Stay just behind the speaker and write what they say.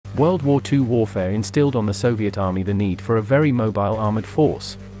World War II warfare instilled on the Soviet Army the need for a very mobile armored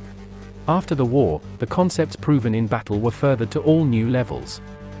force. After the war, the concepts proven in battle were furthered to all new levels.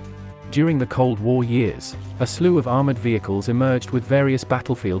 During the Cold War years, a slew of armored vehicles emerged with various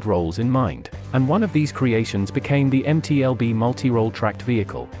battlefield roles in mind, and one of these creations became the MTLB multirole tracked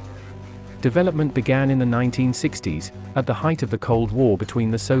vehicle. Development began in the 1960s, at the height of the Cold War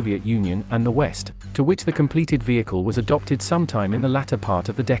between the Soviet Union and the West, to which the completed vehicle was adopted sometime in the latter part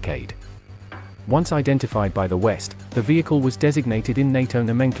of the decade. Once identified by the West, the vehicle was designated in NATO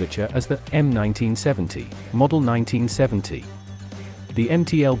nomenclature as the M1970, Model 1970. The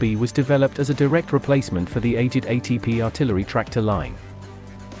MTLB was developed as a direct replacement for the aged ATP artillery tractor line.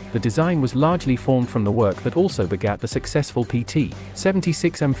 The design was largely formed from the work that also begat the successful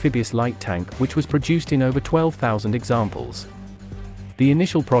PT-76 amphibious light tank, which was produced in over 12,000 examples. The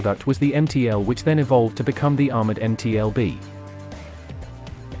initial product was the MTL, which then evolved to become the armored MTLB.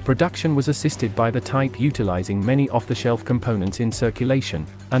 Production was assisted by the type utilizing many off-the-shelf components in circulation,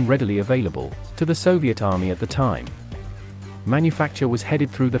 and readily available, to the Soviet Army at the time. Manufacture was headed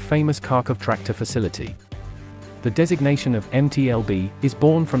through the famous Kharkov tractor facility. The designation of MTLB is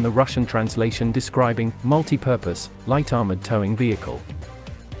born from the Russian translation describing multi-purpose, light armored towing vehicle.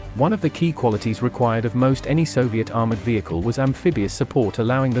 One of the key qualities required of most any Soviet armored vehicle was amphibious support,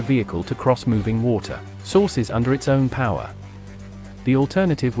 allowing the vehicle to cross moving water sources under its own power. The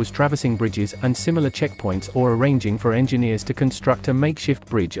alternative was traversing bridges and similar checkpoints, or arranging for engineers to construct a makeshift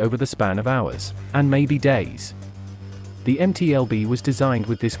bridge over the span of hours, and maybe days. The MTLB was designed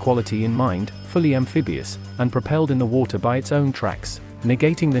with this quality in mind, fully amphibious, and propelled in the water by its own tracks,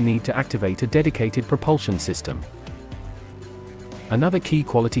 negating the need to activate a dedicated propulsion system. Another key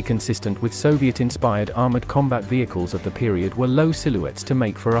quality consistent with Soviet-inspired armored combat vehicles of the period were low silhouettes to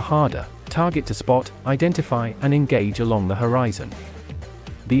make for a harder target to spot, identify, and engage along the horizon.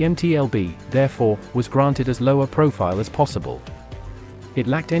 The MTLB, therefore, was granted as low a profile as possible. It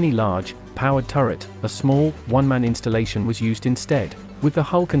lacked any large, powered turret. A small, one-man installation was used instead, with the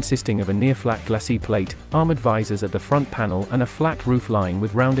hull consisting of a near-flat glacis plate, armored visors at the front panel, and a flat roof line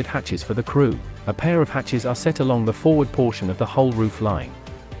with rounded hatches for the crew. A pair of hatches are set along the forward portion of the hull roof line.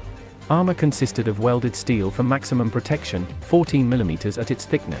 Armor consisted of welded steel for maximum protection, 14 mm at its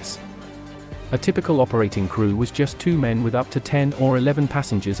thickness. A typical operating crew was just 2 men with up to 10 or 11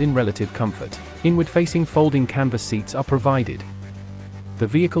 passengers in relative comfort. Inward-facing folding canvas seats are provided. The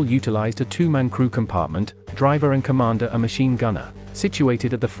vehicle utilized a 2-man crew compartment, driver and commander a machine gunner,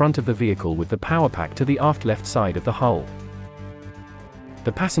 situated at the front of the vehicle with the power pack to the aft left side of the hull.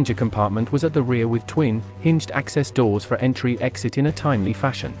 The passenger compartment was at the rear with twin, hinged access doors for entry-exit in a timely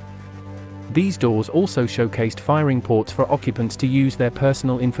fashion. These doors also showcased firing ports for occupants to use their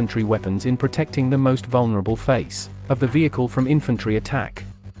personal infantry weapons in protecting the most vulnerable face of the vehicle from infantry attack.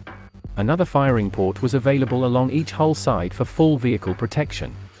 Another firing port was available along each hull side for full vehicle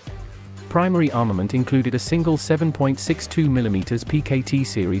protection. Primary armament included a single 7.62 mm PKT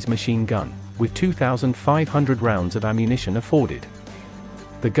series machine gun, with 2,500 rounds of ammunition afforded.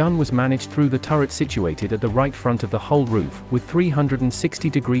 The gun was managed through the turret situated at the right front of the hull roof, with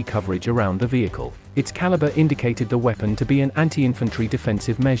 360-degree coverage around the vehicle. Its caliber indicated the weapon to be an anti-infantry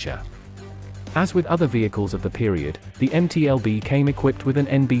defensive measure. As with other vehicles of the period, the MTLB came equipped with an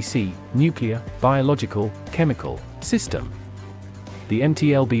NBC, nuclear, biological, chemical, system. The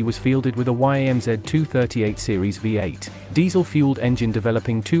MTLB was fielded with a YAMZ 238 series V8, diesel-fueled engine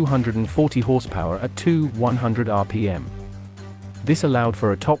developing 240 horsepower at 100 RPM. This allowed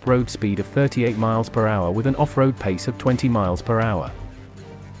for a top road speed of 38 miles per hour with an off-road pace of 20 miles per hour.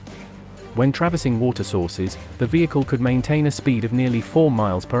 When traversing water sources, the vehicle could maintain a speed of nearly 4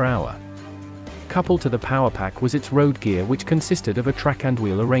 miles per hour. Coupled to the power pack was its road gear, which consisted of a track and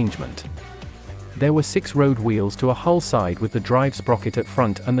wheel arrangement. There were 6 road wheels to a hull side with the drive sprocket at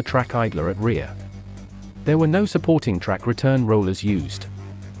front and the track idler at rear. There were no supporting track return rollers used.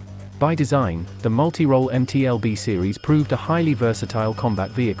 By design, the multirole MTLB series proved a highly versatile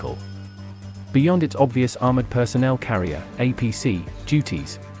combat vehicle. Beyond its obvious armored personnel carrier, APC,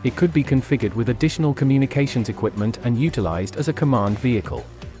 duties, it could be configured with additional communications equipment and utilized as a command vehicle.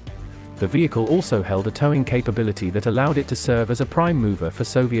 The vehicle also held a towing capability that allowed it to serve as a prime mover for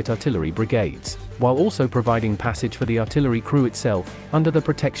Soviet artillery brigades, while also providing passage for the artillery crew itself, under the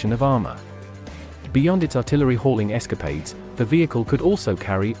protection of armor. Beyond its artillery hauling escapades, the vehicle could also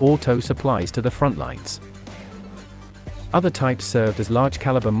carry or tow supplies to the front lines. Other types served as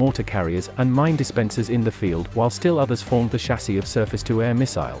large-caliber mortar carriers and mine dispensers in the field, while still others formed the chassis of surface-to-air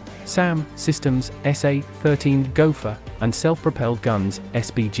missile, SAM, systems, SA-13, Gopher, and self-propelled guns,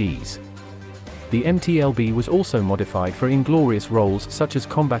 SPGs. The MTLB was also modified for inglorious roles such as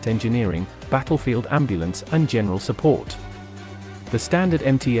combat engineering, battlefield ambulance, and general support. The standard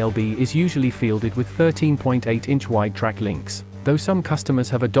MTLB is usually fielded with 13.8-inch wide track links, though some customers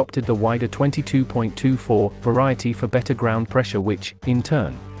have adopted the wider 22.24 variety for better ground pressure, which, in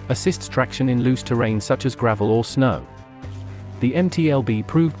turn, assists traction in loose terrain such as gravel or snow. The MTLB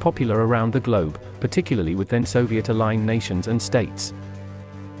proved popular around the globe, particularly with then Soviet-aligned nations and states.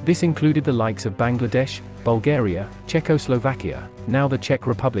 This included the likes of Bangladesh, Bulgaria, Czechoslovakia, now the Czech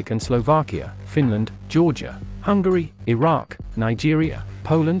Republic and Slovakia, Finland, Georgia, Hungary, Iraq, Nigeria,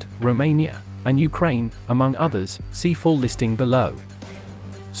 Poland, Romania, and Ukraine, among others. See full listing below.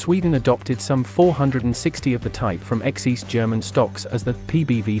 Sweden adopted some 460 of the type from ex-East German stocks as the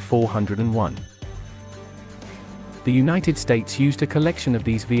PBV 401. The United States used a collection of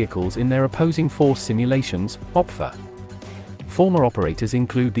these vehicles in their opposing force simulations, OPFA. Former operators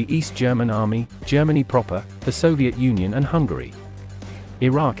include the East German Army, Germany proper, the Soviet Union and Hungary.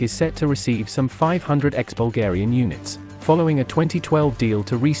 Iraq is set to receive some 500 ex-Bulgarian units, following a 2012 deal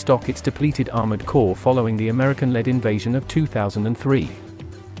to restock its depleted armored corps following the American-led invasion of 2003.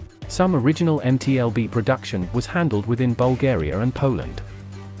 Some original MTLB production was handled within Bulgaria and Poland.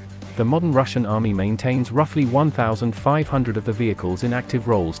 The modern Russian army maintains roughly 1,500 of the vehicles in active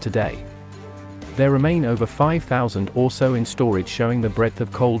roles today. There remain over 5,000 or so in storage, showing the breadth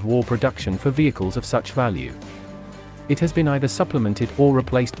of Cold War production for vehicles of such value. It has been either supplemented or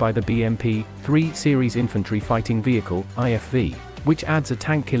replaced by the BMP-3 series infantry fighting vehicle, IFV, which adds a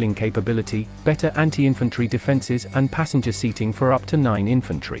tank-killing capability, better anti-infantry defenses and passenger seating for up to 9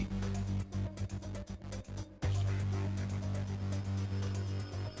 infantry.